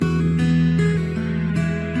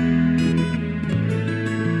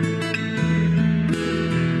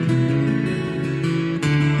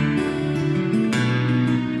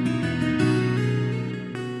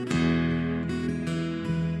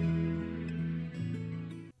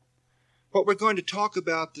What we're going to talk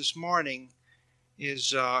about this morning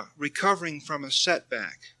is recovering from a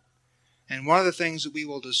setback. And one of the things that we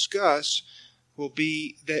will discuss will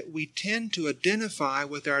be that we tend to identify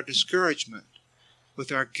with our discouragement, with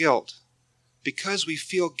our guilt, because we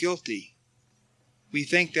feel guilty. We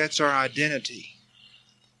think that's our identity.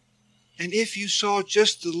 And if you saw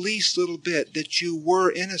just the least little bit that you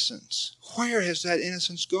were innocent, where has that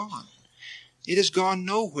innocence gone? It has gone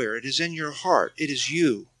nowhere. It is in your heart. It is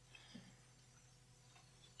you.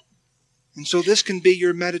 And so this can be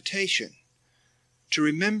your meditation, to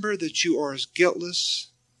remember that you are as guiltless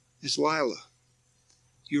as Lila.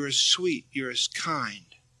 You're as sweet. You're as kind.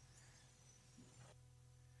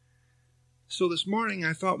 So this morning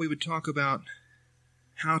I thought we would talk about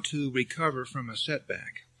how to recover from a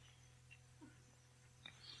setback.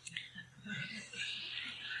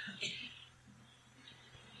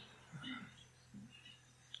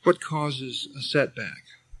 What causes a setback?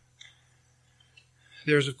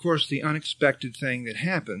 There's, of course, the unexpected thing that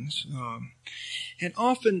happens. And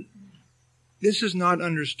often this is not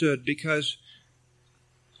understood because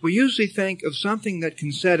we usually think of something that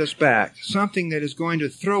can set us back, something that is going to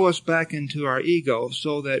throw us back into our ego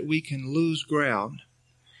so that we can lose ground.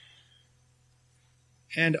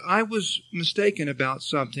 And I was mistaken about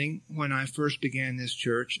something when I first began this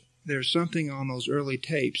church. There's something on those early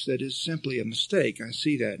tapes that is simply a mistake. I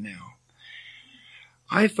see that now.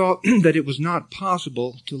 I thought that it was not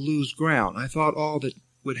possible to lose ground. I thought all that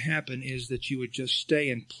would happen is that you would just stay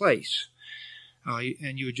in place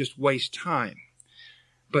and you would just waste time.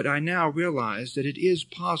 But I now realize that it is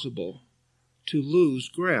possible to lose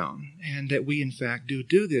ground and that we, in fact,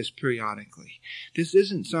 do this periodically. This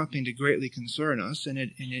isn't something to greatly concern us, and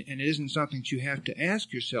it isn't something that you have to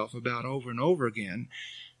ask yourself about over and over again.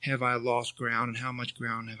 Have I lost ground, and how much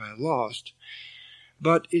ground have I lost?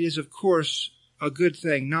 But it is, of course, a good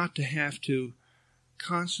thing not to have to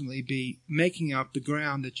constantly be making up the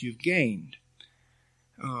ground that you've gained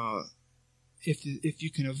if you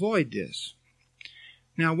can avoid this.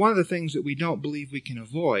 Now, one of the things that we don't believe we can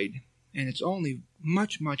avoid, and it's only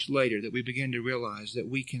much, much later that we begin to realize that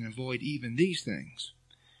we can avoid even these things,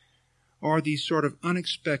 are these sort of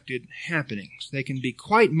unexpected happenings. They can be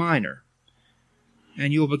quite minor,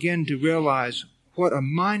 and you'll begin to realize what a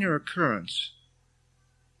minor occurrence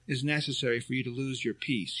is necessary for you to lose your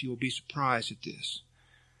peace. You will be surprised at this.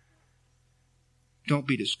 Don't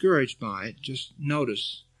be discouraged by it. Just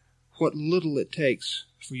notice what little it takes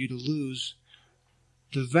for you to lose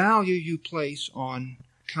the value you place on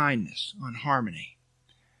kindness, on harmony,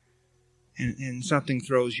 and something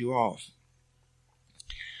throws you off.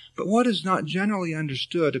 But what is not generally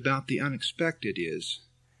understood about the unexpected is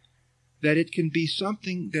that it can be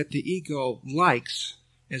something that the ego likes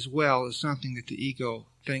as well as something that the ego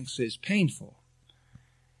thinks is painful.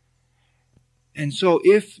 And so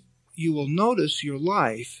if you will notice your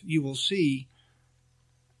life, you will see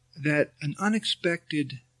that an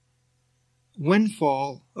unexpected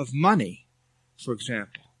windfall of money, for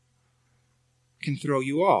example, can throw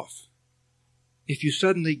you off. If you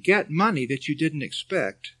suddenly get money that you didn't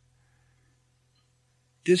expect,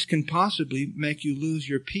 this can possibly make you lose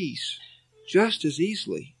your peace just as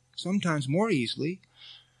easily, sometimes more easily,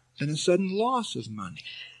 than a sudden loss of money.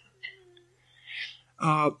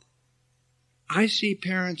 I see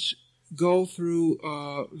parents go through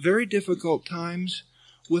very difficult times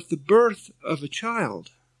with the birth of a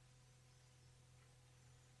child.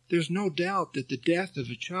 There's no doubt that the death of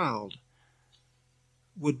a child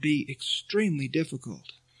would be extremely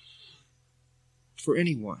difficult for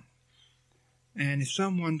anyone. And if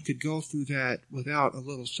someone could go through that without a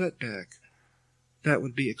little setback, that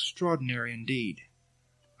would be extraordinary indeed.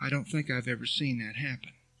 I don't think I've ever seen that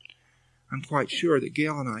happen. I'm quite sure that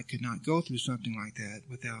Gail and I could not go through something like that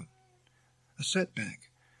without a setback.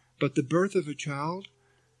 But the birth of a child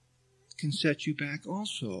can set you back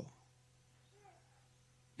also.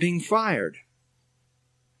 Being fired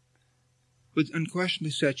would unquestionably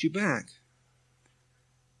set you back,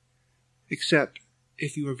 except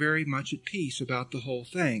if you were very much at peace about the whole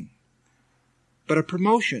thing. But a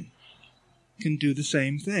promotion can do the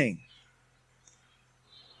same thing.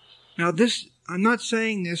 Now I'm not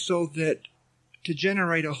saying this so that to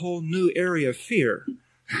generate a whole new area of fear.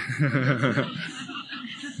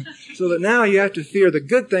 So that now you have to fear the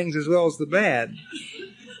good things as well as the bad.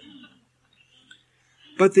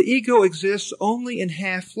 But the ego exists only in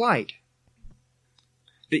half light.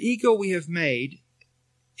 The ego we have made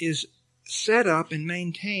is set up and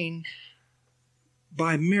maintained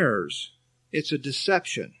by mirrors. It's a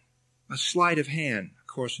deception, a sleight of hand, A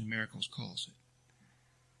Course in Miracles calls it.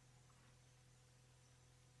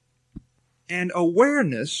 And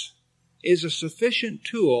awareness is a sufficient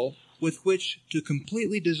tool with which to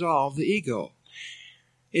completely dissolve the ego.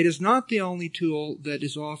 It is not the only tool that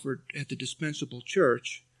is offered at the dispensable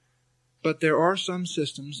church, but there are some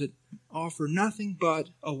systems that offer nothing but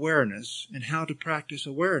awareness and how to practice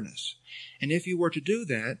awareness. And if you were to do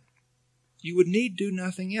that, you would need do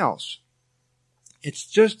nothing else. It's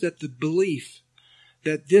just that the belief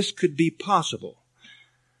that this could be possible,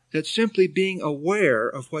 that simply being aware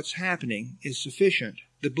of what's happening is sufficient.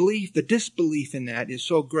 The disbelief in that is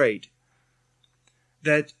so great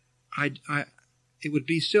that it would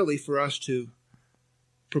be silly for us to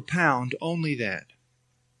propound only that,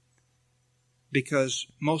 because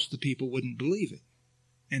most of the people wouldn't believe it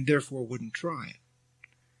and therefore wouldn't try it.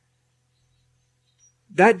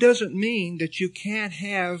 That doesn't mean that you can't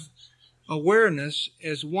have awareness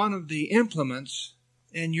as one of the implements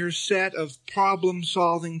in your set of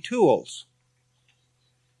problem-solving tools.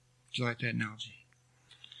 Would you like that analogy?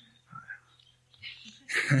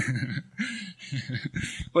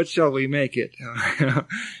 What shall we make it?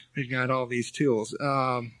 We've got all these tools.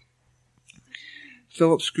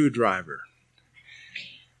 Phillips screwdriver.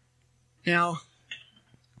 Now,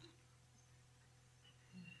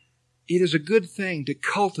 it is a good thing to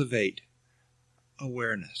cultivate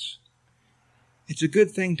awareness. It's a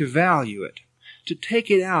good thing to value it, to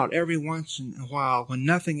take it out every once in a while when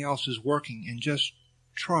nothing else is working and just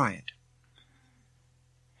try it.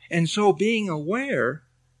 And so being aware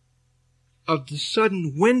of the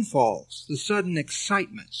sudden windfalls, the sudden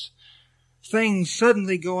excitements, things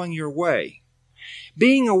suddenly going your way,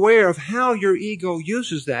 being aware of how your ego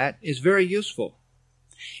uses that is very useful.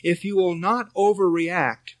 If you will not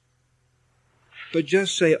overreact, but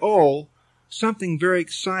just say, oh, something very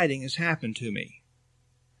exciting has happened to me.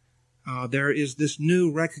 There is this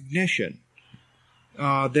new recognition.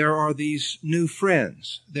 There are these new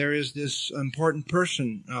friends. There is this important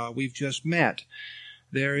person we've just met.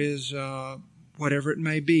 There is whatever it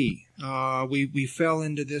may be. We fell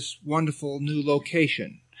into this wonderful new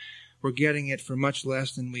location. We're getting it for much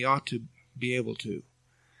less than we ought to be able to.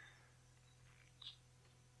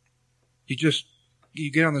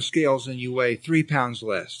 You get on the scales and you weigh 3 pounds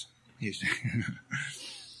less.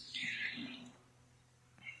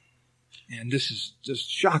 And this is just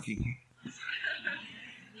shocking.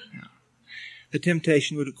 The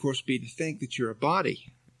temptation would, of course, be to think that you're a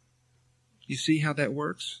body. You see how that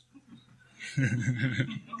works?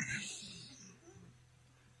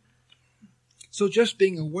 So just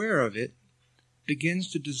being aware of it begins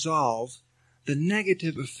to dissolve the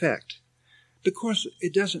negative effect. Because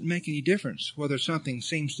it doesn't make any difference whether something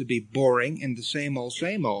seems to be boring and the same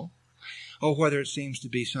old, or whether it seems to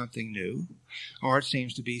be something new, or it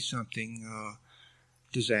seems to be something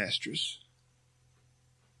disastrous.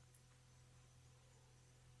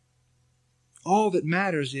 All that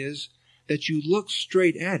matters is that you look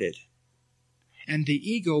straight at it, and the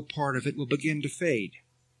ego part of it will begin to fade.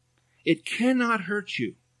 It cannot hurt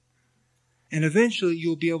you. And eventually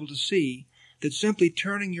you'll be able to see that simply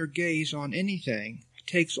turning your gaze on anything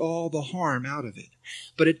takes all the harm out of it.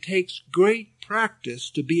 But it takes great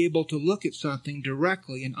practice to be able to look at something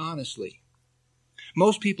directly and honestly.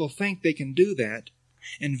 Most people think they can do that,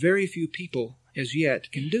 and very few people as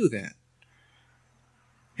yet can do that.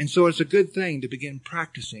 And so it's a good thing to begin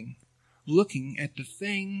practicing looking at the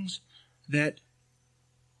things that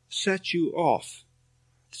set you off,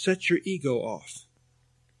 set your ego off.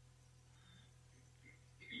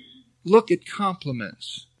 Look at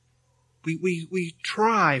compliments. We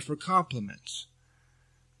try for compliments.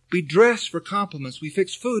 We dress for compliments. We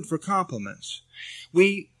fix food for compliments.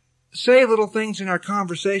 We say little things in our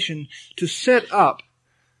conversation to set up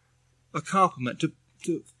a compliment,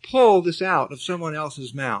 to pull this out of someone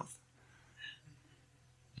else's mouth.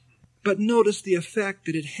 But notice the effect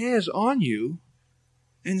that it has on you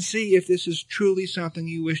and see if this is truly something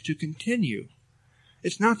you wish to continue.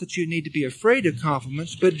 It's not that you need to be afraid of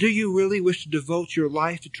compliments, but do you really wish to devote your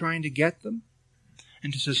life to trying to get them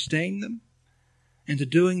and to sustain them and to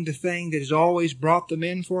doing the thing that has always brought them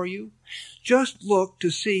in for you? Just look to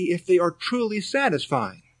see if they are truly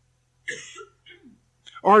satisfying.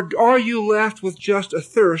 Or are you left with just a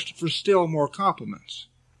thirst for still more compliments?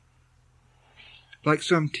 Like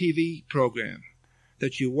some TV program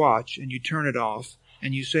that you watch and you turn it off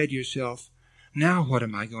and you say to yourself, now what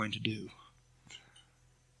am I going to do?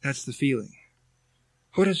 That's the feeling.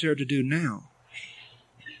 What is there to do now?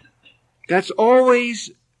 That's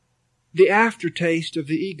always the aftertaste of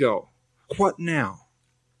the ego. What now?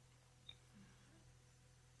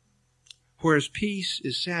 Whereas peace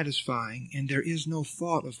is satisfying and there is no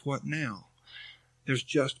thought of what now. There's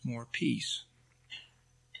just more peace.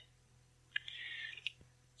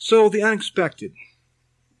 So the unexpected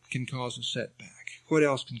can cause a setback. What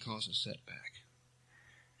else can cause a setback?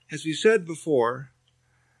 As we said before,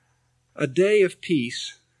 a day of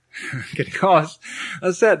peace can cause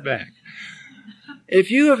a setback.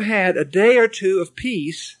 If you have had a day or two of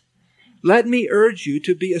peace, let me urge you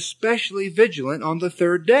to be especially vigilant on the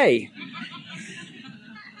third day.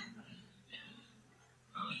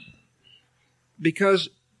 Because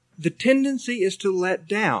the tendency is to let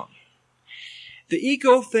down. The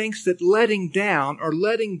ego thinks that letting down or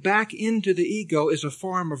letting back into the ego is a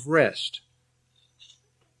form of rest.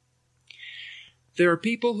 There are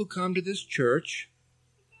people who come to this church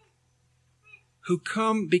who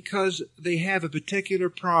come because they have a particular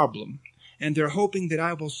problem, and they're hoping that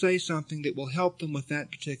I will say something that will help them with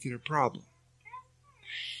that particular problem.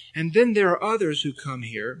 And then there are others who come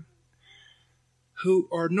here who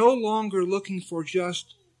are no longer looking for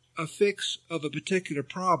just a fix of a particular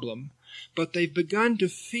problem, but they've begun to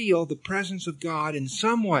feel the presence of God in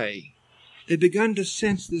some way. They've begun to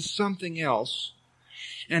sense this something else,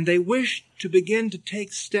 and they wish to begin to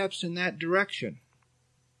take steps in that direction.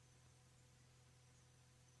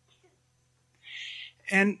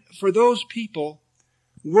 And for those people,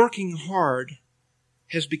 working hard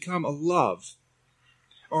has become a love,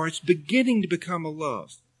 or it's beginning to become a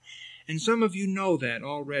love. And some of you know that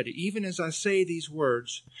already. Even as I say these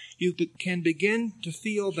words, you can begin to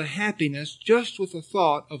feel the happiness just with the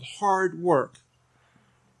thought of hard work.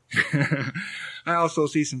 I also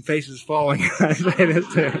see some faces falling when I say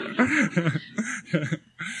this too.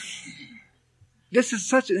 This is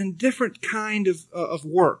such a different kind of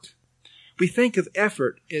work. We think of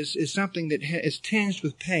effort as something that is tinged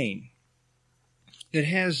with pain, that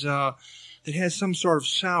has some sort of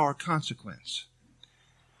sour consequence.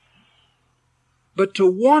 But to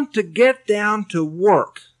want to get down to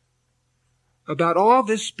work about all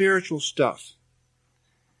this spiritual stuff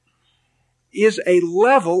is a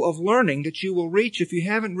level of learning that you will reach if you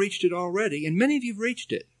haven't reached it already, and many of you have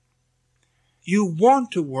reached it. You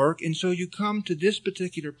want to work, and so you come to this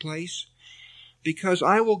particular place because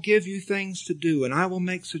I will give you things to do, and I will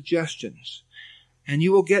make suggestions. And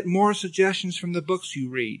you will get more suggestions from the books you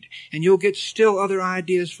read, and you'll get still other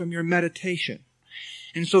ideas from your meditation.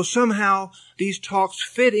 And so somehow these talks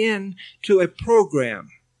fit in to a program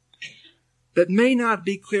that may not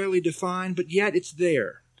be clearly defined, but yet it's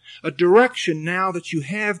there. A direction now that you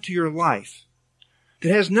have to your life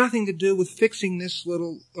that has nothing to do with fixing this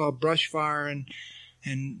little brush fire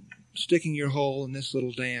and sticking your hole in this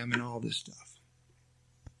little dam and all this stuff.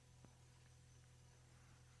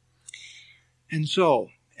 And so,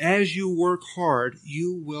 as you work hard,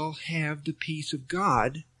 you will have the peace of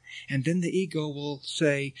God, and then the ego will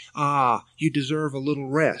say, you deserve a little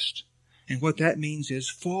rest. And what that means is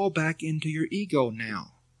fall back into your ego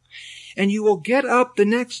now. And you will get up the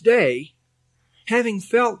next day having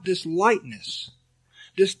felt this lightness,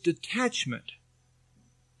 this detachment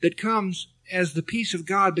that comes as the peace of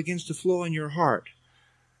God begins to flow in your heart.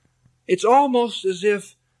 It's almost as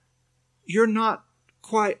if you're not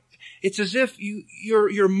quite... It's as if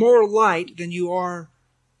you're more light than you are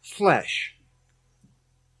flesh.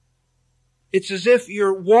 It's as if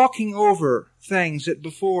you're walking over things that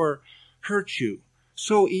before hurt you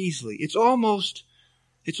so easily. It's almost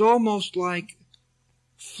like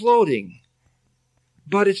floating,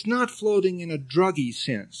 but it's not floating in a druggy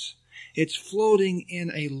sense. It's floating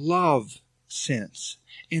in a love sense,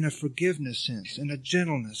 in a forgiveness sense, in a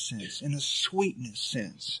gentleness sense, in a sweetness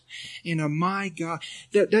sense, in a my God,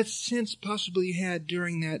 that sense possibly you had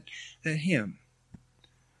during that hymn.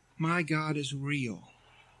 My God is real.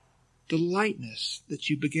 The lightness that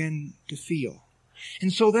you begin to feel.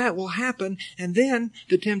 And so that will happen, and then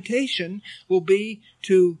the temptation will be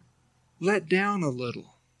to let down a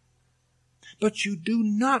little. But you do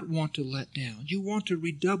not want to let down. You want to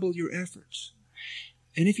redouble your efforts.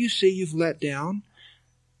 And if you see you've let down,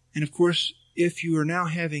 and of course, if you are now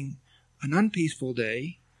having an unpeaceful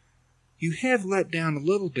day, you have let down a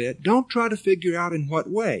little bit, don't try to figure out in what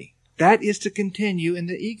way. That is to continue in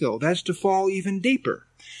the ego. That's to fall even deeper.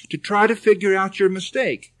 To try to figure out your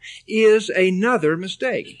mistake is another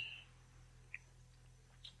mistake.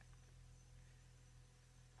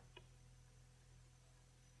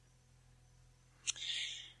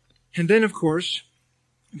 And then, of course,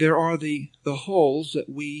 there are the holes that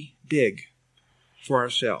we dig for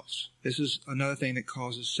ourselves. This is another thing that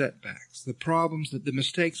causes setbacks. The problems, the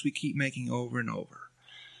mistakes we keep making over and over.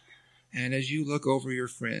 And as you look over your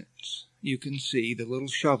friends, you can see the little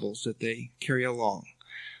shovels that they carry along.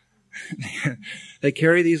 They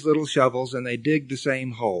carry these little shovels and they dig the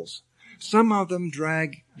same holes. Some of them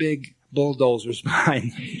drag big bulldozers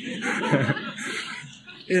behind them.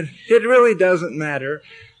 It really doesn't matter.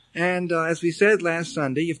 And as we said last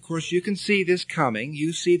Sunday, of course, you can see this coming.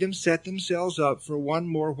 You see them set themselves up for one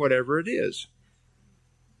more whatever it is.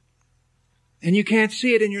 And you can't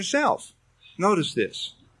see it in yourself. Notice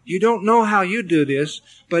this. You don't know how you do this,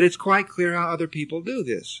 but it's quite clear how other people do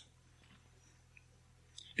this.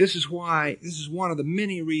 This is one of the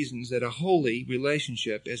many reasons that a holy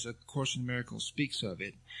relationship, as A Course in Miracles speaks of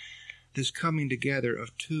it, this coming together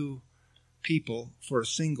of two people for a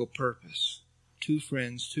single purpose. Two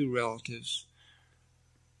friends, two relatives,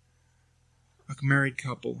 a married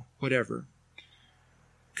couple, whatever,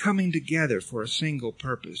 coming together for a single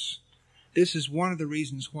purpose. This is one of the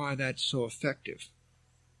reasons why that's so effective,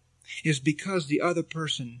 is because the other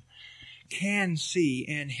person can see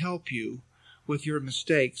and help you with your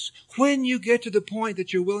mistakes when you get to the point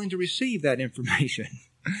that you're willing to receive that information.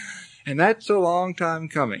 And that's a long time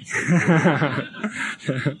coming.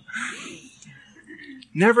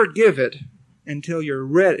 Never give it until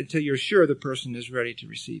you're sure the person is ready to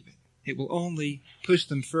receive it. It will only push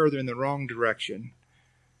them further in the wrong direction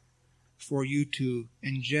for you to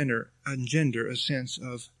engender a sense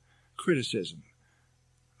of criticism,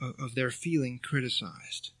 of their feeling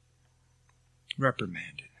criticized,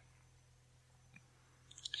 reprimanded.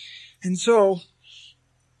 And so,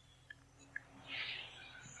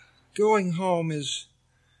 going home is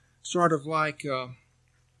sort of like,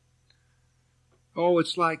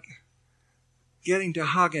 it's like getting to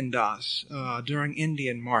Häagen-Dazs during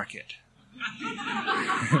Indian market.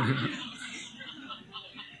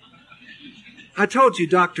 I told you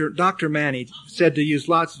Dr. Manny said to use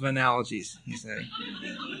lots of analogies, you say.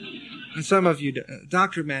 And some of you,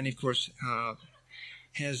 Dr. Manny, of course,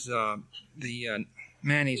 has the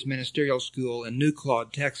Manny's Ministerial School in New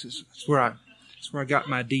Claude, Texas. That's where I got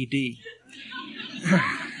my DD.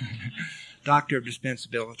 Doctor of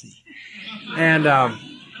Dispensability.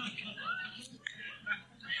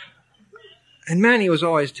 And Manny was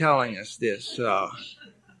always telling us this.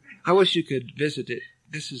 I wish you could visit it.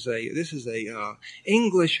 This is a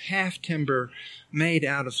English half timber made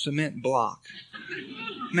out of cement block.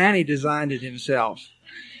 Manny designed it himself,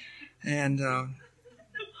 and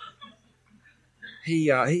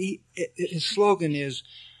his slogan is,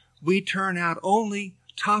 "We turn out only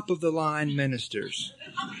top of the line ministers."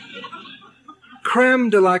 Creme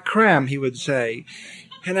de la creme, he would say.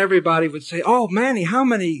 And everybody would say, "Oh, Manny, how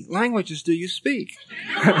many languages do you speak?"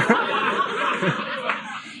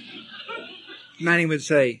 Manny would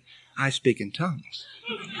say, "I speak in tongues."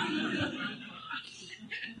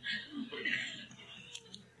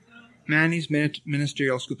 Manny's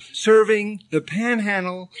Ministerial School, serving the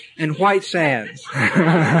Panhandle and White Sands.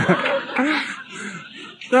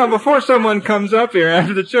 Now, before someone comes up here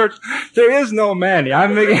after the church, there is no Manny.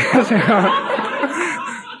 I'm making...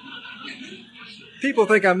 People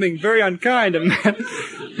think I'm being very unkind to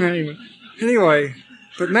Manny. Anyway,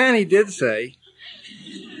 but Manny did say,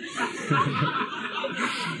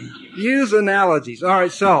 use analogies. All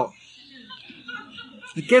right, so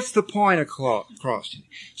it gets the point across.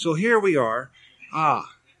 So here we are.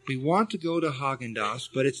 We want to go to Häagen-Dazs,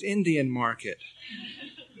 but it's Indian market.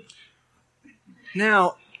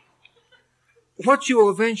 Now, what you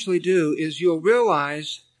will eventually do is you'll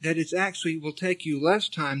realize that it actually will take you less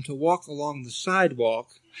time to walk along the sidewalk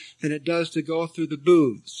than it does to go through the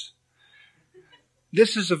booths.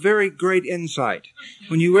 This is a very great insight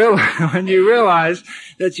when you realize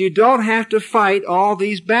that you don't have to fight all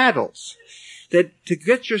these battles. That to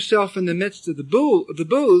get yourself in the midst of the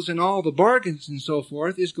booths and all the bargains and so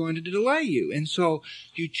forth is going to delay you. And so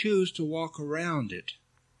you choose to walk around it,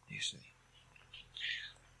 you see.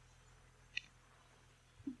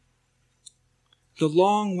 The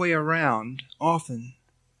long way around often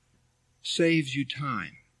saves you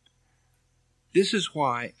time. This is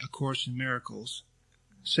why A Course in Miracles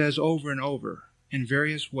says over and over in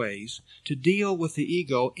various ways to deal with the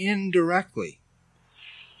ego indirectly.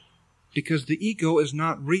 Because the ego is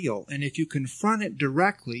not real, and if you confront it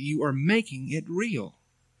directly, you are making it real.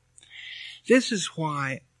 This is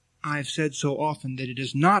why I've said so often that it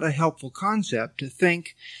is not a helpful concept to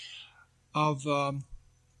think of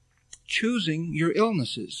choosing your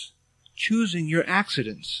illnesses, choosing your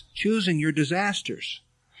accidents, choosing your disasters.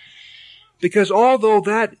 Because although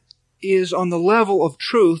that is on the level of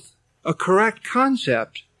truth a correct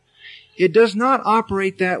concept, it does not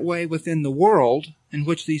operate that way within the world in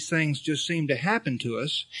which these things just seem to happen to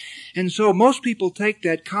us. And so most people take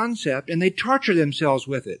that concept and they torture themselves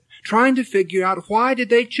with it, trying to figure out why did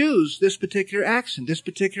they choose this particular accident, this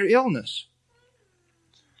particular illness.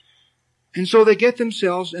 And so they get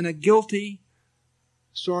themselves in a guilty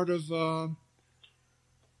sort of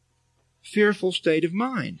fearful state of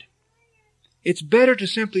mind. It's better to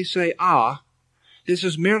simply say, this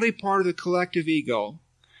is merely part of the collective ego.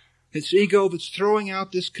 It's ego that's throwing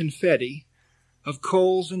out this confetti of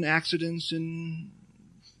coals and accidents and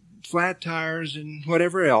flat tires and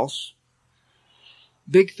whatever else,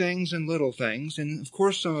 big things and little things, and of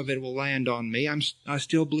course some of it will land on me. I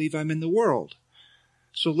still believe I'm in the world.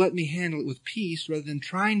 So let me handle it with peace rather than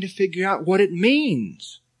trying to figure out what it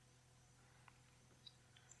means.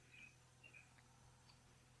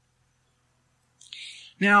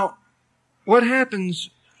 Now, what happens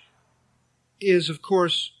is, of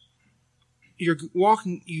course, you're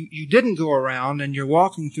walking, you didn't go around and you're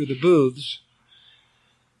walking through the booths,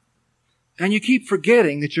 and you keep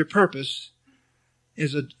forgetting that your purpose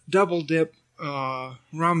is a double dip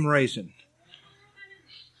rum raisin.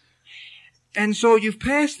 And so you've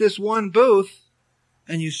passed this one booth,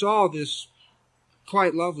 and you saw this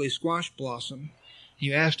quite lovely squash blossom.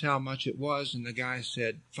 You asked how much it was, and the guy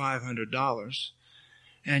said $500.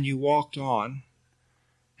 And you walked on,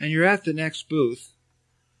 and you're at the next booth,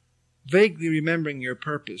 vaguely remembering your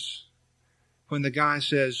purpose, when the guy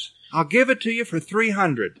says, I'll give it to you for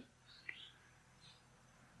 $300.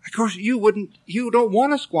 Of course, you don't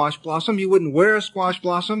want a squash blossom, you wouldn't wear a squash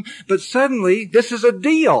blossom, but suddenly this is a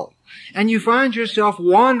deal. And you find yourself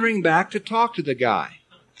wandering back to talk to the guy.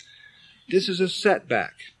 This is a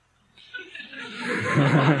setback.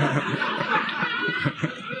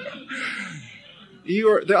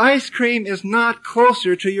 The ice cream is not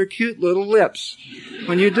closer to your cute little lips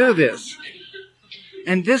when you do this.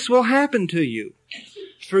 And this will happen to you.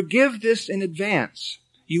 Forgive this in advance.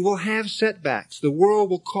 You will have setbacks. The world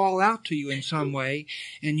will call out to you in some way,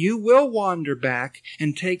 and you will wander back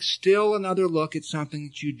and take still another look at something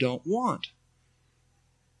that you don't want.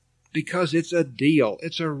 Because it's a deal.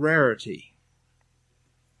 It's a rarity.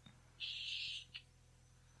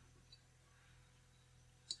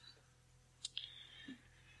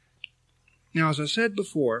 Now, as I said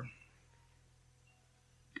before,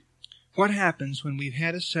 what happens when we've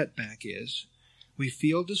had a setback is we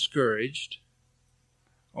feel discouraged,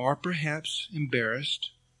 or perhaps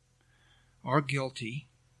embarrassed, or guilty,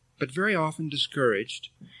 but very often discouraged.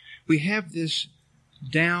 We have this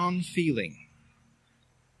down feeling,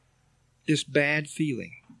 this bad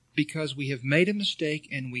feeling, because we have made a mistake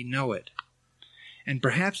and we know it. And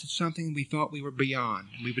perhaps it's something we thought we were beyond,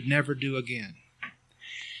 and we would never do again.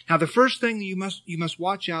 Now, the first thing you must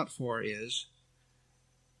watch out for is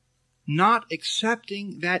not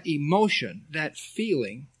accepting that emotion, that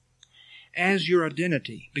feeling, as your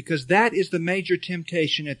identity, because that is the major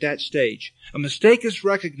temptation at that stage. A mistake is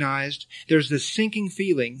recognized, there's this sinking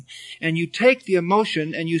feeling, and you take the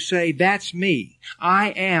emotion and you say, that's me. I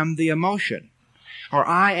am the emotion, or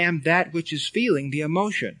I am that which is feeling the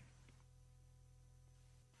emotion.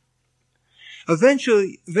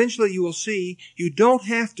 Eventually you will see you don't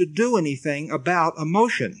have to do anything about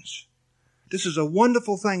emotions. This is a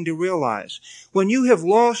wonderful thing to realize. When you have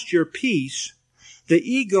lost your peace, the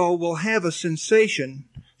ego will have a sensation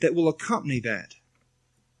that will accompany that.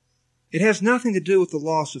 It has nothing to do with the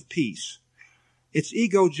loss of peace. It's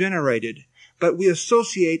ego-generated, but we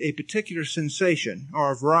associate a particular sensation,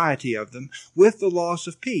 or a variety of them, with the loss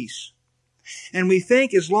of peace. And we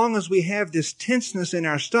think as long as we have this tenseness in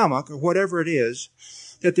our stomach, or whatever it is,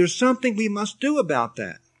 that there's something we must do about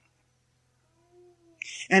that.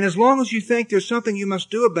 And as long as you think there's something you must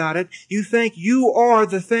do about it, you think you are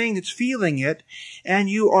the thing that's feeling it, and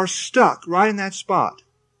you are stuck right in that spot.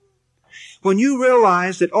 When you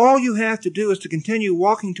realize that all you have to do is to continue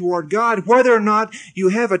walking toward God, whether or not you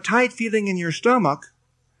have a tight feeling in your stomach,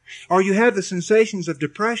 or you have the sensations of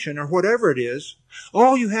depression, or whatever it is,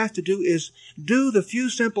 all you have to do is do the few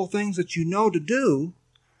simple things that you know to do,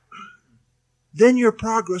 then your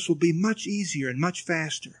progress will be much easier and much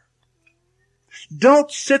faster.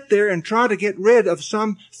 Don't sit there and try to get rid of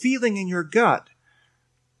some feeling in your gut,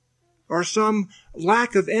 or some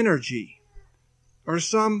lack of energy, or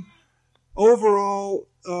some overall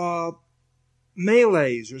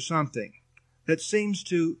malaise or something that seems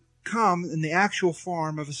to come in the actual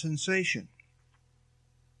form of a sensation.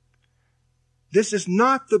 This is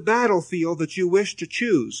not the battlefield that you wish to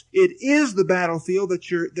choose. It is the battlefield that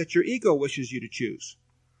your ego wishes you to choose.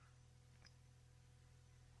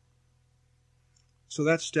 So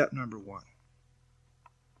that's step number one.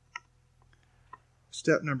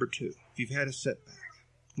 Step number two, if you've had a setback,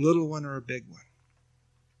 little one or a big one,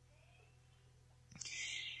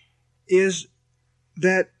 is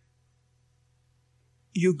that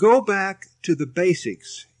you go back to the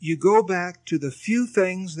basics. You go back to the few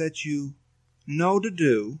things that you know to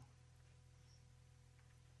do,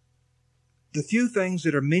 the few things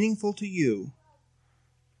that are meaningful to you,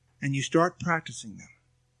 and you start practicing them.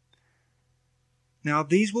 Now,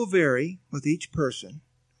 these will vary with each person,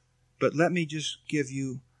 but let me just give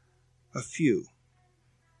you a few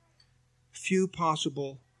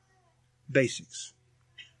possible basics.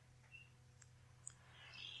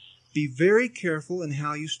 Be very careful in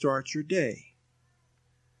how you start your day.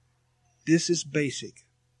 This is basic.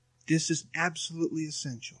 This is absolutely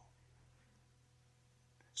essential.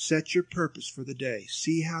 Set your purpose for the day.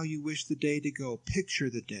 See how you wish the day to go. Picture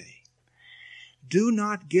the day. Do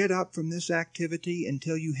not get up from this activity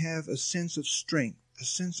until you have a sense of strength, a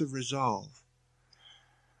sense of resolve,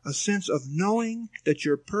 a sense of knowing that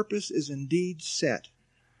your purpose is indeed set.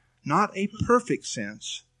 Not a perfect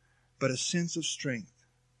sense, but a sense of strength.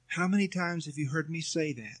 How many times have you heard me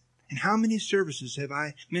say that? And how many services have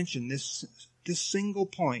I mentioned this single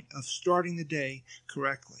point of starting the day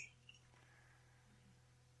correctly?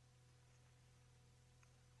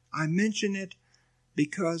 I mention it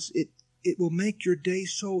because it will make your day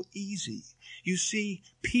so easy. You see,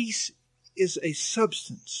 peace is a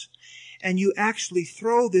substance, and you actually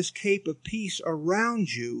throw this cape of peace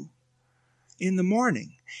around you in the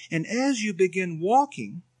morning. And as you begin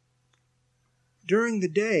walking during the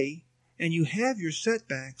day, and you have your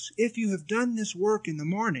setbacks, if you have done this work in the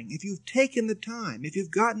morning, if you've taken the time, if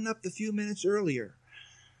you've gotten up the few minutes earlier,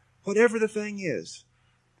 whatever the thing is,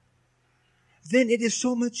 then it is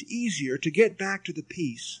so much easier to get back to the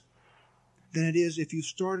peace than it is if you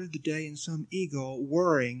started the day in some ego,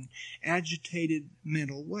 worrying, agitated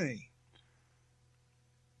mental way.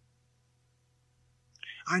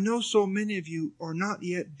 I know so many of you are not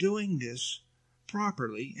yet doing this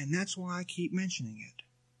properly, and that's why I keep mentioning it.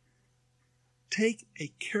 Take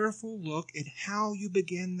a careful look at how you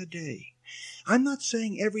begin the day. I'm not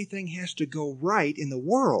saying everything has to go right in the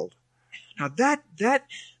world. Now that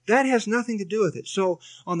has nothing to do with it. So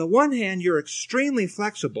on the one hand, you're extremely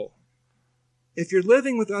flexible. If you're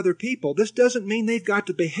living with other people, this doesn't mean they've got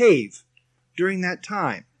to behave during that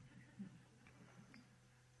time,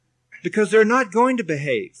 because they're not going to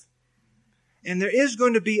behave. And there's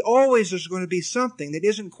going to be something that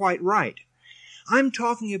isn't quite right. I'm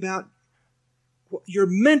talking about your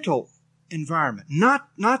mental environment, not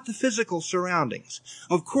the physical surroundings.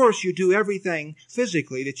 Of course, you do everything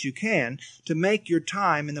physically that you can to make your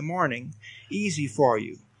time in the morning easy for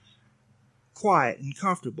you, quiet and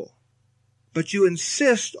comfortable. But you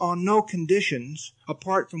insist on no conditions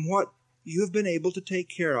apart from what you have been able to take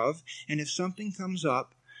care of. And if something comes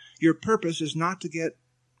up, your purpose is not to get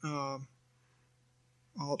all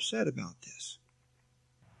upset about this.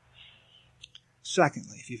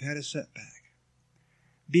 Secondly, if you've had a setback,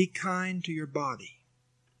 be kind to your body.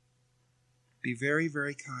 Be very,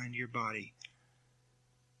 very kind to your body.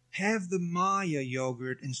 Have the Maya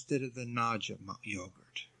yogurt instead of the Naja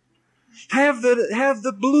yogurt. Have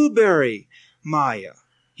the blueberry Maya.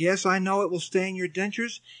 Yes, I know it will stain your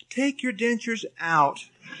dentures. Take your dentures out.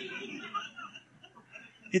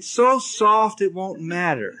 It's so soft it won't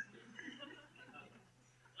matter.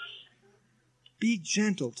 Be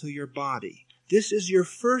gentle to your body. This is your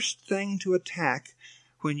first thing to attack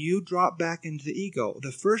when you drop back into the ego.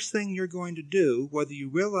 The first thing you're going to do, whether you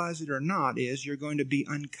realize it or not, is you're going to be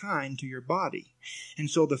unkind to your body. And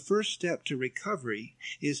so the first step to recovery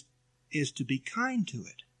is to be kind to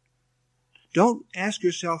it. Don't ask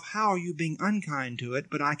yourself, how are you being unkind to it?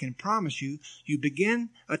 But I can promise you, you begin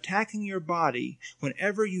attacking your body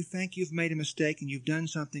whenever you think you've made a mistake and you've done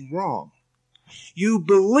something wrong. You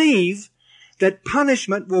believe that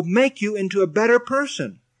punishment will make you into a better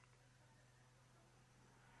person.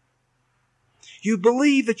 You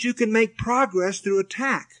believe that you can make progress through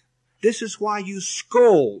attack. This is why you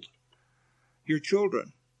scold your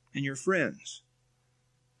children and your friends,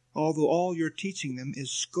 although all you're teaching them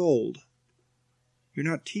is scold. You're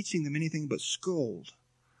not teaching them anything but scold.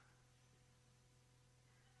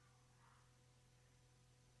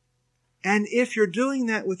 And if you're doing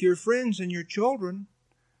that with your friends and your children,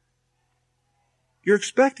 you're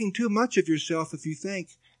expecting too much of yourself if you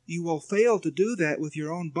think you will fail to do that with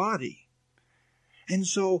your own body. And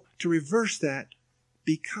so, to reverse that,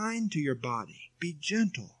 be kind to your body. Be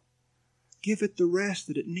gentle. Give it the rest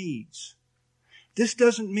that it needs. This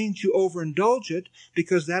doesn't mean you overindulge it,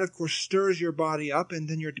 because that, of course, stirs your body up, and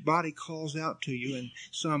then your body calls out to you in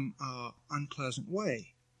some unpleasant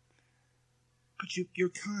way. But you're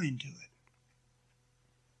kind to it.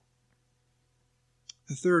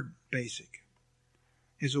 The third basic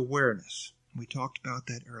is awareness. We talked about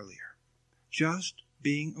that earlier. Just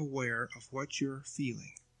being aware of what you're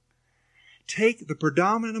feeling. Take the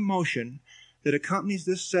predominant emotion that accompanies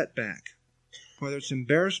this setback, whether it's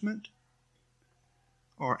embarrassment,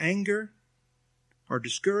 or anger or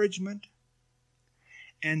discouragement,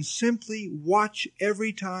 and simply watch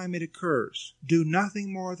every time it occurs. Do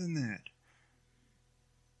nothing more than that.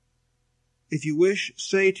 If you wish,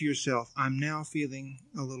 say to yourself, I'm now feeling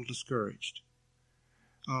a little discouraged.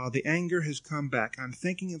 The anger has come back. I'm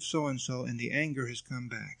thinking of so-and-so, and the anger has come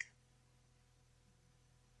back.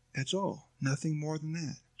 That's all. Nothing more than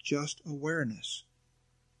that. Just awareness.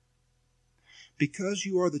 Because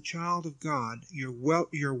you are the child of God,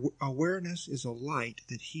 your awareness is a light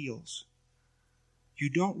that heals. You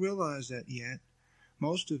don't realize that yet.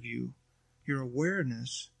 Most of you, your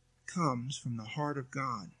awareness comes from the heart of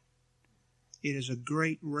God. It is a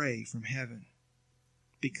great ray from heaven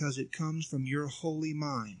because it comes from your holy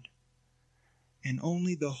mind. And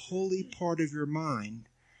only the holy part of your mind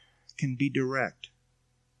can be direct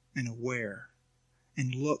and aware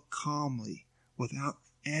and look calmly without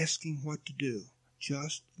asking what to do.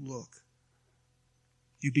 Just look.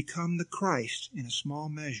 You become the Christ in a small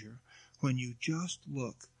measure when you just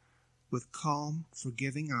look with calm,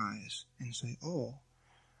 forgiving eyes and say, oh,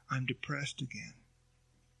 I'm depressed again.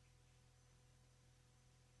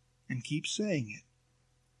 And keep saying it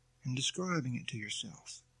and describing it to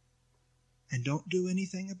yourself. And don't do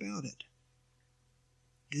anything about it.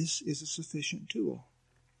 This is a sufficient tool.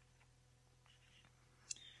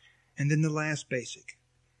 And then the last basic.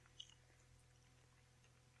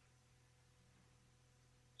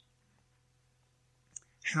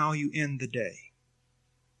 How you end the day.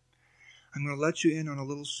 I'm going to let you in on a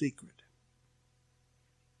little secret.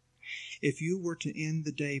 If you were to end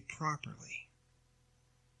the day properly,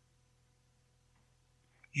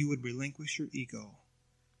 you would relinquish your ego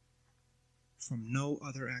from no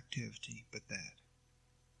other activity but that.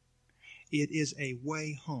 It is a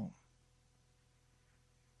way home.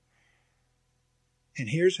 And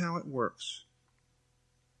here's how it works.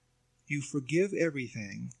 You forgive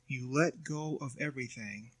everything, you let go of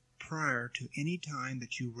everything prior to any time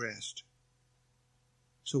that you rest.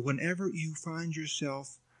 So whenever you find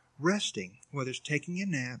yourself resting, whether it's taking a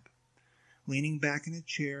nap, leaning back in a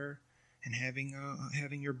chair and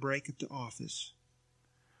having your break at the office,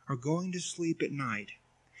 or going to sleep at night,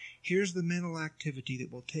 here's the mental activity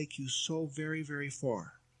that will take you so very, very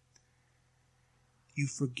far. You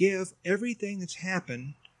forgive everything that's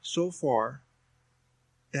happened so far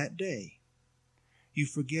that day. You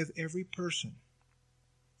forgive every person.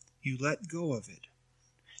 You let go of it.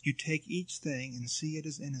 You take each thing and see it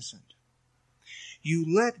as innocent. You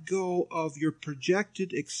let go of your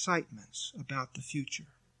projected excitements about the future.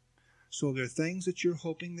 So there are things that you're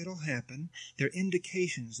hoping that'll happen. There are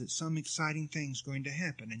indications that some exciting thing's going to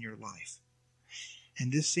happen in your life.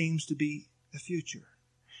 And this seems to be the future.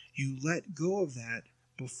 You let go of that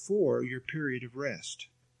before your period of rest.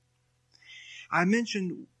 I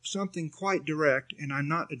mentioned something quite direct, and I'm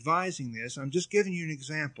not advising this. I'm just giving you an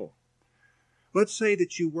example. Let's say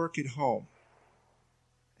that you work at home,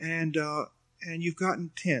 and you've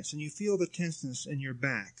gotten tense, and you feel the tenseness in your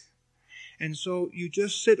back. And so you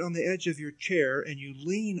just sit on the edge of your chair, and you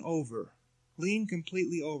lean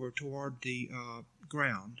completely over toward the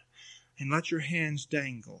ground, and let your hands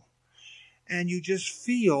dangle. And you just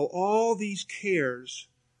feel all these cares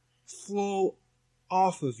fall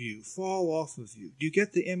off of you. Do you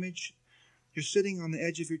get the image? You're sitting on the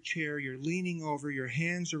edge of your chair, you're leaning over, your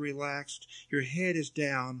hands are relaxed, your head is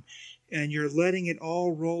down, and you're letting it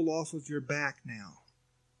all roll off of your back now.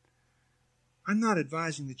 I'm not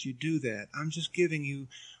advising that you do that. I'm just giving you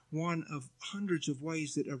one of hundreds of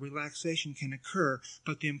ways that a relaxation can occur,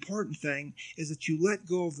 but the important thing is that you let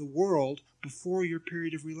go of the world before your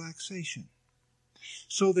period of relaxation.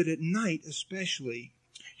 So that at night especially,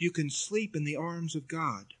 you can sleep in the arms of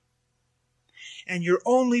God. And your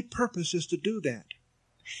only purpose is to do that.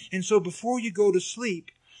 And so before you go to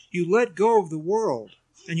sleep, you let go of the world,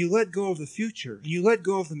 and you let go of the future, and you let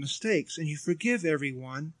go of the mistakes, and you forgive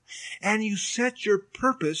everyone, and you set your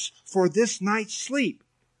purpose for this night's sleep.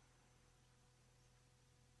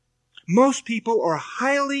 Most people are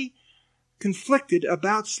highly conflicted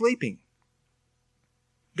about sleeping.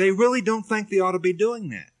 They really don't think they ought to be doing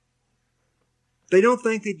that. They don't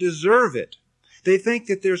think they deserve it. They think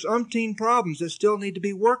that there's umpteen problems that still need to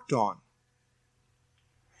be worked on.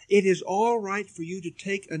 It is all right for you to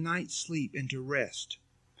take a night's sleep and to rest.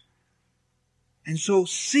 And so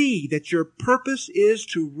see that your purpose is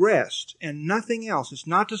to rest and nothing else. It's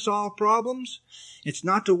not to solve problems. It's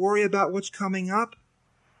not to worry about what's coming up.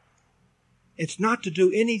 It's not to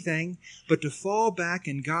do anything but to fall back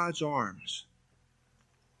in God's arms.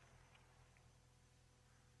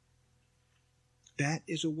 That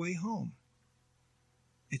is a way home.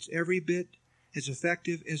 It's every bit as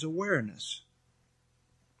effective as awareness.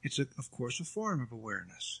 It's, of course, a form of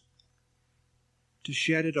awareness. To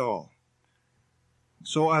shed it all.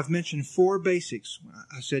 So I've mentioned 4 basics.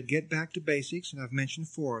 I said get back to basics, and I've mentioned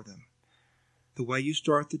 4 of them. The way you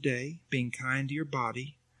start the day, being kind to your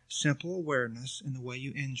body, simple awareness, and the way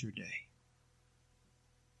you end your day.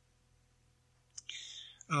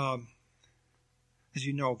 As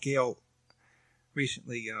you know, Gail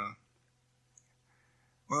recently,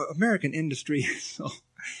 American industry is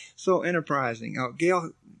so enterprising.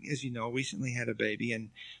 Gail, as you know, recently had a baby,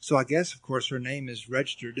 and so I guess, of course, her name is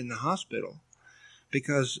registered in the hospital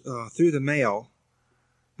because through the mail,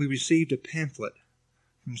 we received a pamphlet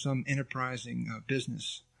from some enterprising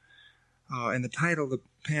business, and the title of the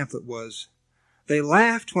pamphlet was, "They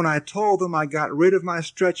laughed when I told them I got rid of my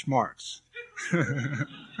stretch marks."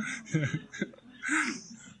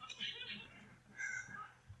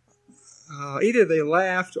 Either they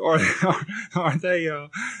laughed or they, I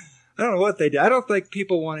don't know what they did. I don't think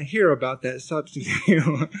people want to hear about that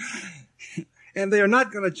substitute. And they are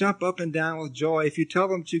not going to jump up and down with joy if you tell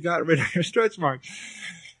them that you got rid of your stretch marks.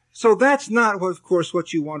 So that's not, of course,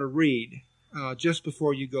 what you want to read just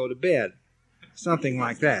before you go to bed. Something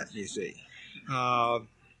like that, you see.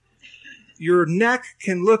 Your neck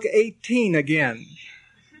can look 18 again.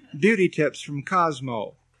 Beauty tips from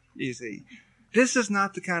Cosmo, you see. This is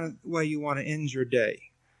not the kind of way you want to end your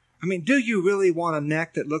day. I mean, do you really want a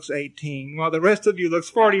neck that looks 18 while the rest of you looks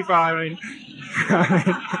 45? I mean,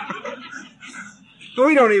 but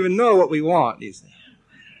we don't even know what we want, you see.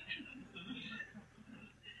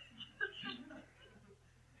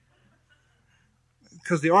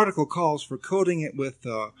 Because the article calls for coating it with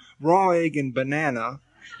raw egg and banana.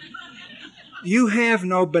 You have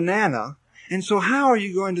no banana, and so how are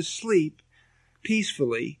you going to sleep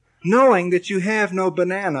peacefully knowing that you have no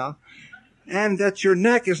banana and that your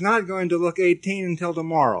neck is not going to look 18 until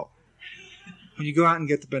tomorrow when you go out and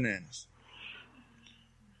get the bananas?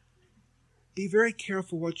 Be very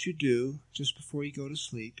careful what you do just before you go to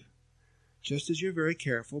sleep, just as you're very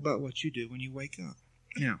careful about what you do when you wake up.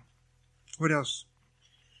 Now, what else?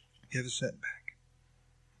 You have a setback.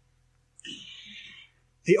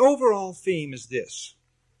 The overall theme is this.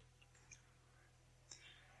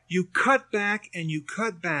 You cut back and you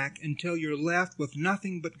cut back until you're left with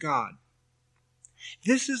nothing but God.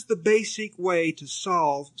 This is the basic way to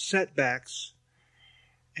solve setbacks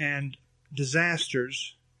and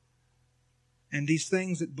disasters and these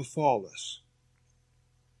things that befall us.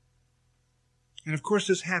 And of course,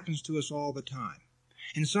 this happens to us all the time.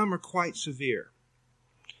 And some are quite severe.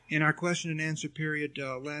 In our question and answer period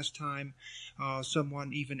last time,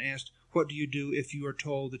 someone even asked, what do you do if you are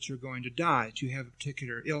told that you're going to die, that you have a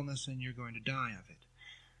particular illness and you're going to die of it?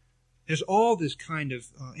 There's all this kind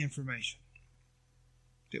of information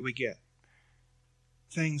that we get.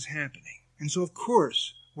 Things happening. And so, of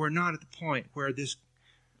course, we're not at the point where this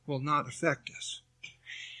will not affect us.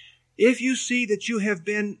 If you see that you have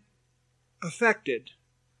been affected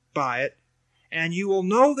by it, and you will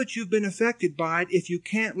know that you've been affected by it if you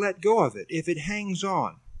can't let go of it, if it hangs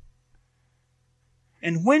on.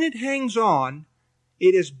 And when it hangs on,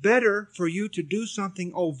 it is better for you to do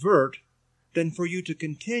something overt than for you to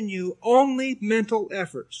continue only mental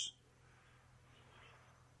efforts.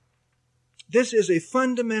 This is a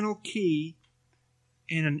fundamental key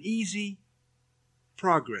in an easy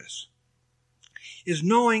progress, is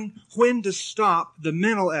knowing when to stop the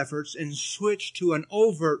mental efforts and switch to an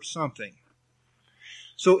overt something.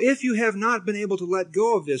 So if you have not been able to let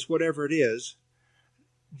go of this, whatever it is,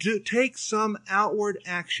 take some outward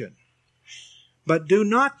action. But do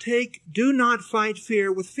not fight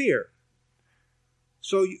fear with fear.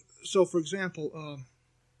 So for example,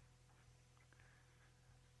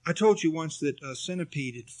 I told you once that a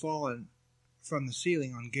centipede had fallen from the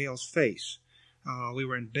ceiling on Gail's face. We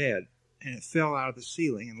were in bed, and it fell out of the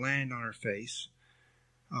ceiling and landed on her face.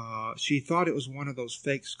 She thought it was one of those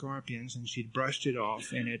fake scorpions, and she'd brushed it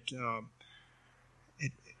off, and it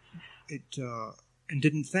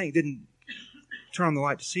didn't turn on the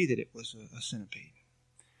light to see that it was a centipede.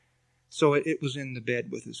 So it was in the bed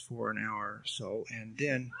with us for an hour or so, and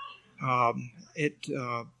then it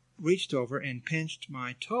reached over and pinched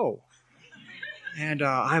my toe. And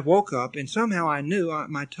I woke up, and somehow I knew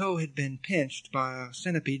my toe had been pinched by a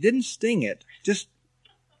centipede. Didn't sting it, just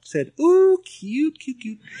said, "Ooh, cute, cute,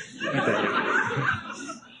 cute." Like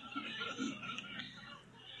that.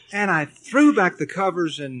 And I threw back the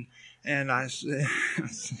covers and I said,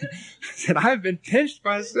 "I've been pinched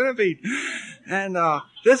by a centipede." And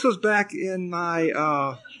this was back in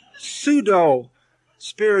my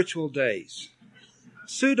pseudo-spiritual days.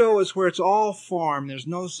 Pseudo is where it's all form, there's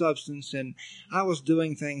no substance, and I was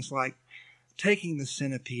doing things like taking the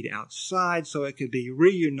centipede outside so it could be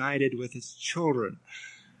reunited with its children.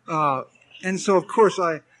 And so, of course,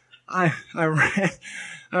 I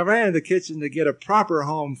ran to the kitchen to get a proper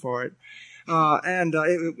home for it. By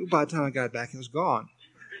the time I got back, it was gone.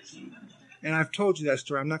 And I've told you that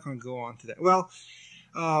story. I'm not going to go on to that. Well,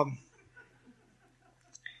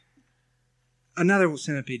 another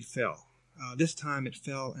centipede fell. This time it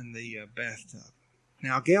fell in the bathtub.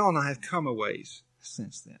 Now, Gail and I have come a ways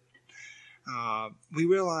since then. We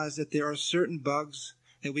realize that there are certain bugs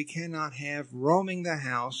that we cannot have roaming the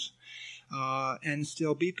house and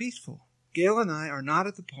still be peaceful. Gail and I are not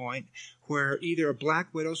at the point where either a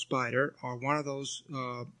black widow spider or one of those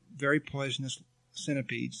very poisonous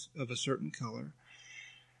centipedes of a certain color,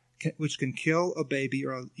 which can kill a baby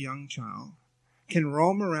or a young child, can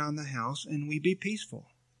roam around the house and we be peaceful.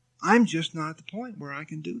 I'm just not at the point where I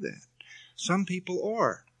can do that. Some people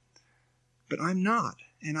are, but I'm not.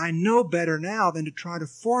 And I know better now than to try to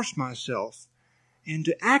force myself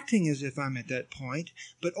into acting as if I'm at that point,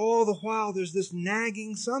 but all the while there's this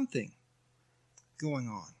nagging something going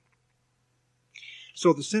on.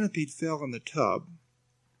 So the centipede fell in the tub,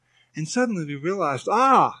 and suddenly we realized,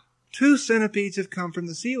 2 centipedes have come from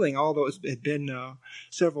the ceiling, although it had been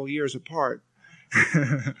several years apart.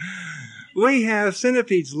 We have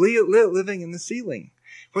centipedes living in the ceiling.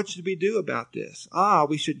 What should we do about this?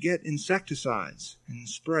 We should get insecticides and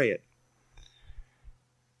spray it.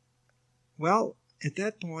 Well, at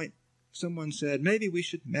that point, someone said, maybe we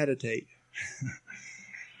should meditate.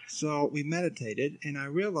 So we meditated, and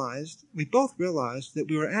we both realized that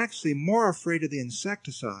we were actually more afraid of the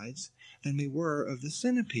insecticides than we were of the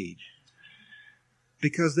centipede.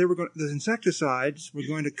 Because the insecticides were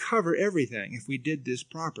going to cover everything if we did this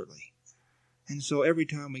properly. And so every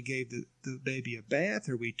time we gave the baby a bath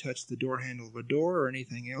or we touched the door handle of a door or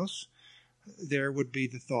anything else, there would be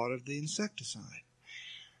the thought of the insecticide.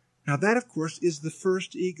 Now that, of course, is the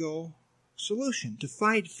first ego solution, to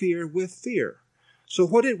fight fear with fear. So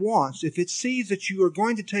what it wants, if it sees that you are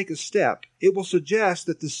going to take a step, it will suggest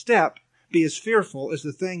that the step be as fearful as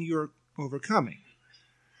the thing you're overcoming.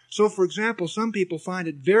 So, for example, some people find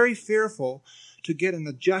it very fearful to get an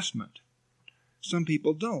adjustment. Some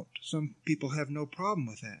people don't. Some people have no problem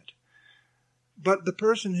with that. But the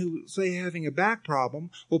person who, say, having a back problem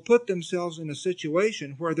will put themselves in a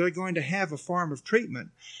situation where they're going to have a form of treatment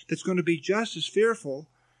that's going to be just as fearful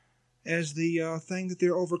as the thing that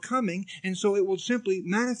they're overcoming, and so it will simply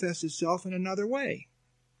manifest itself in another way.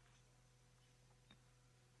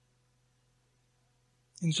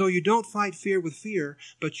 And so you don't fight fear with fear,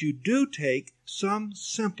 but you do take some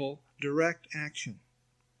simple, direct action.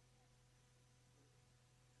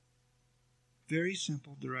 Very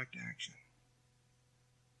simple, direct action.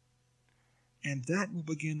 And that will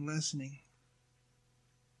begin lessening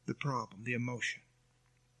the problem, the emotion.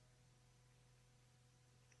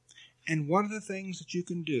 And one of the things that you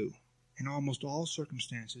can do in almost all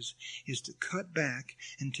circumstances is to cut back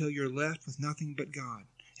until you're left with nothing but God,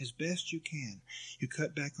 as best you can. You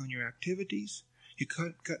cut back on your activities. You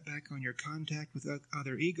cut back on your contact with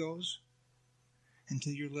other egos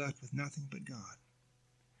until you're left with nothing but God.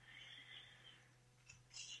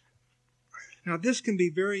 Now, this can be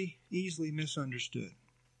very easily misunderstood.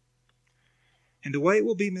 And the way it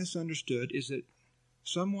will be misunderstood is that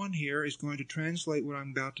someone here is going to translate what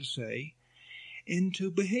I'm about to say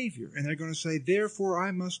into behavior. And they're going to say, therefore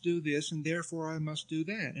I must do this, and therefore I must do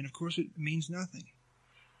that. And of course it means nothing.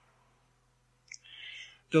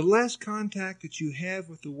 The less contact that you have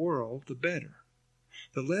with the world, the better.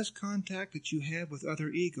 The less contact that you have with other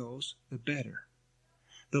egos, the better.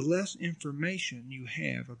 The less information you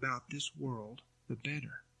have about this world, the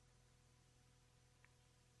better.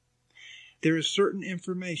 There is certain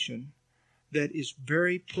information that is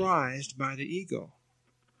very prized by the ego.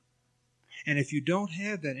 And if you don't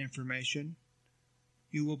have that information,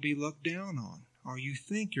 you will be looked down on, or you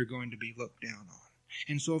think you're going to be looked down on.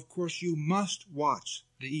 And so, of course, you must watch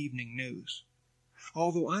the evening news.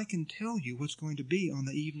 Although I can tell you what's going to be on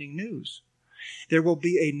the evening news. There will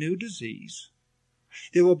be a new disease.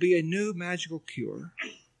 There will be a new magical cure.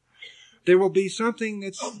 There will be something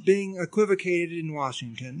that's being equivocated in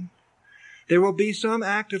Washington. There will be some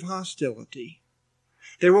act of hostility.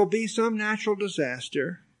 There will be some natural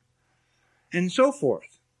disaster, and so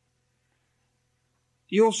forth.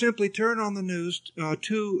 You'll simply turn on the news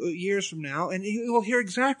 2 years from now, and you will hear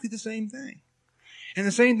exactly the same thing. And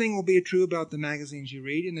the same thing will be true about the magazines you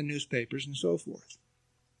read and the newspapers and so forth.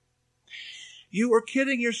 You are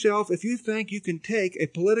kidding yourself if you think you can take a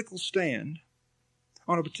political stand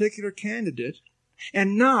on a particular candidate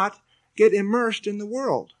and not get immersed in the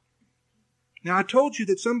world. Now, I told you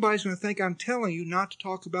that somebody's going to think I'm telling you not to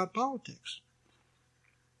talk about politics.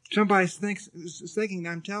 Somebody is thinking that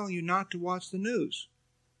I'm telling you not to watch the news.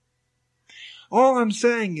 All I'm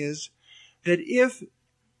saying is that if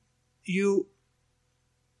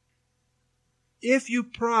you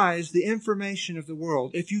prize the information of the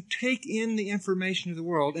world, if you take in the information of the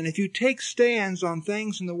world, and if you take stands on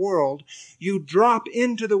things in the world, you drop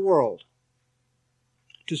into the world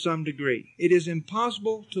to some degree. It is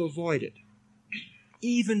impossible to avoid it.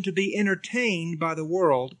 Even to be entertained by the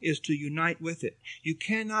world is to unite with it. You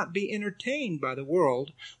cannot be entertained by the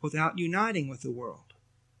world without uniting with the world.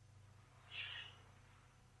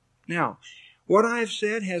 Now, what I've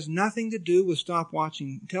said has nothing to do with stop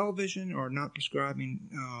watching television or not prescribing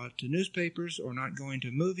to newspapers or not going to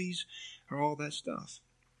movies or all that stuff.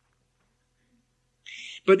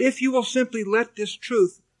 But if you will simply let this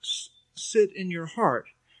truth sit in your heart,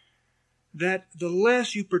 that the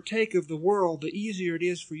less you partake of the world, the easier it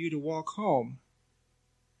is for you to walk home.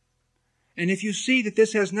 And if you see that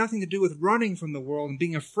this has nothing to do with running from the world and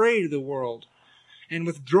being afraid of the world and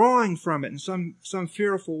withdrawing from it in some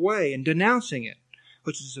fearful way and denouncing it,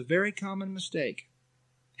 which is a very common mistake,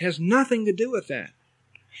 it has nothing to do with that.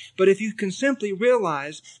 But if you can simply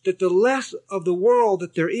realize that the less of the world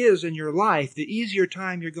that there is in your life, the easier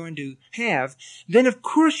time you're going to have, then of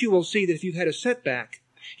course you will see that if you've had a setback,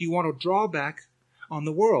 you want to draw back on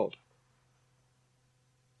the world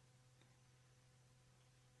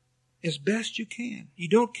as best you can. You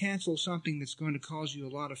don't cancel something that's going to cause you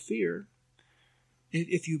a lot of fear.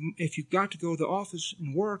 If you've got to go to the office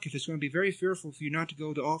and work, if it's going to be very fearful for you not to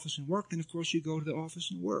go to the office and work, then of course you go to the office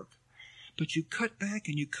and work. But you cut back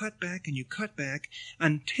and you cut back and you cut back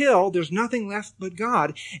until there's nothing left but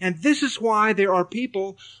God. And this is why there are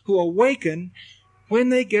people who awaken when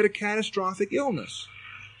they get a catastrophic illness.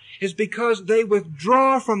 Is because they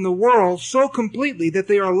withdraw from the world so completely that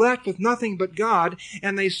they are left with nothing but God,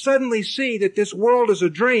 and they suddenly see that this world is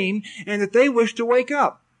a dream and that they wish to wake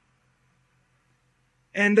up.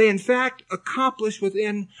 And they in fact accomplish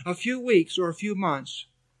within a few weeks or a few months,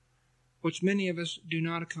 which many of us do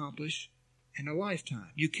not accomplish in a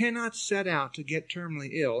lifetime. You cannot set out to get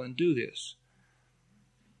terminally ill and do this.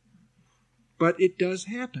 But it does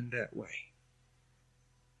happen that way.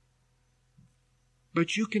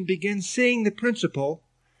 But you can begin seeing the principle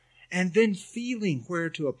and then feeling where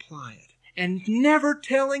to apply it. And never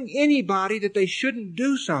telling anybody that they shouldn't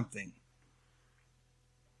do something.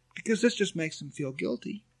 Because this just makes them feel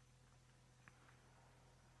guilty.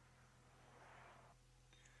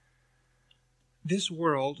 This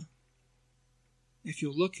world, if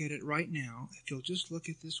you'll look at it right now, if you'll just look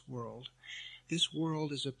at this world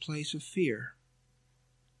is a place of fear.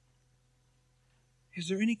 Is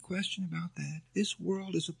there any question about that? This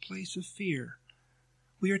world is a place of fear.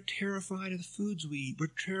 We are terrified of the foods we eat. We're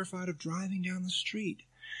terrified of driving down the street.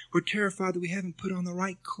 We're terrified that we haven't put on the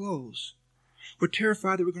right clothes. We're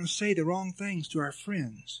terrified that we're going to say the wrong things to our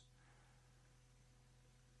friends.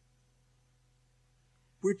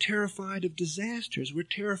 We're terrified of disasters. We're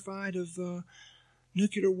terrified of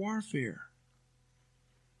nuclear warfare.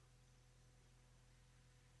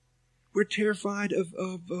 We're terrified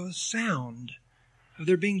of sound. Of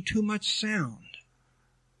there being too much sound.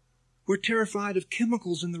 We're terrified of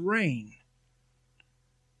chemicals in the rain.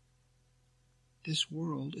 This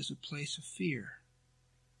world is a place of fear.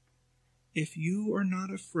 If you are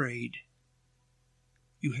not afraid,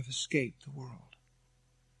 you have escaped the world.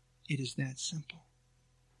 It is that simple.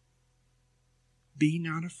 Be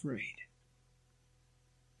not afraid.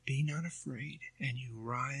 Be not afraid, and you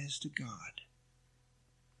rise to God.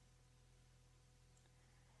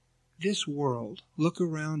 This world, look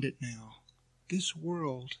around it now. This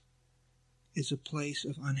world is a place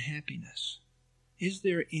of unhappiness. Is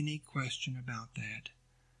there any question about that?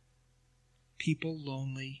 People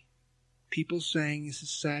lonely. People saying, this is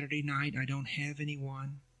Saturday night, I don't have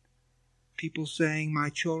anyone. People saying, my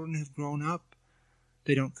children have grown up.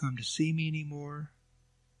 They don't come to see me anymore.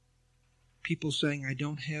 People saying, I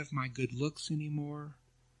don't have my good looks anymore.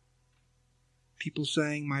 People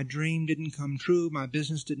saying, my dream didn't come true, my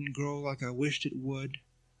business didn't grow like I wished it would.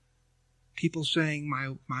 People saying,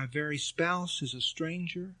 my very spouse is a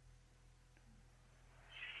stranger.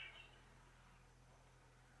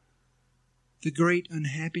 The great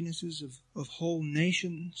unhappinesses of whole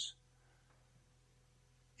nations.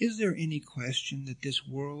 Is there any question that this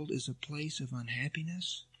world is a place of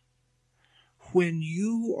unhappiness? When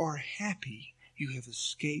you are happy, you have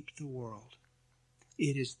escaped the world.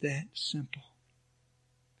 It is that simple.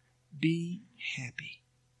 Be happy.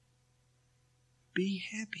 Be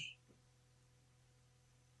happy.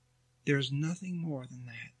 There's nothing more than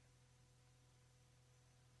that.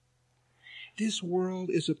 This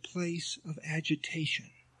world is a place of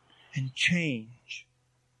agitation and change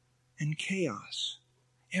and chaos.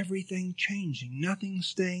 Everything changing, nothing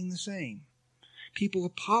staying the same. People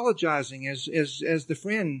apologizing as the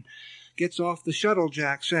friend gets off the shuttle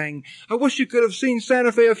jack saying, I wish you could have seen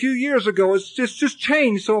Santa Fe a few years ago. It's just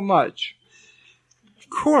changed so much.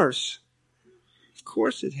 Of course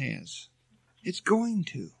it has. It's going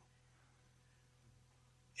to.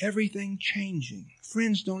 Everything changing.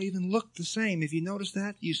 Friends don't even look the same. If you notice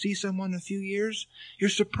that, you see someone in a few years, you're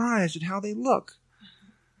surprised at how they look.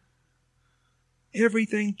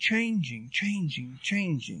 Everything changing.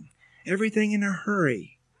 Everything in a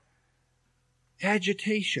hurry.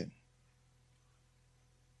 Agitation.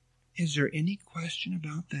 Is there any question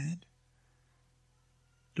about that?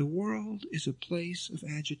 The world is a place of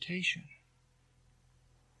agitation.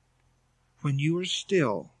 When you are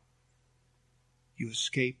still, you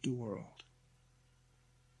escape the world.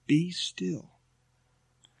 Be still.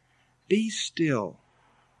 Be still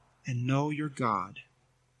and know your God.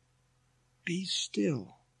 Be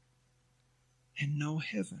still and know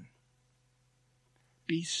heaven.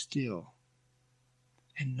 Be still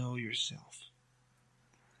and know yourself.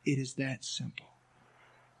 It is that simple.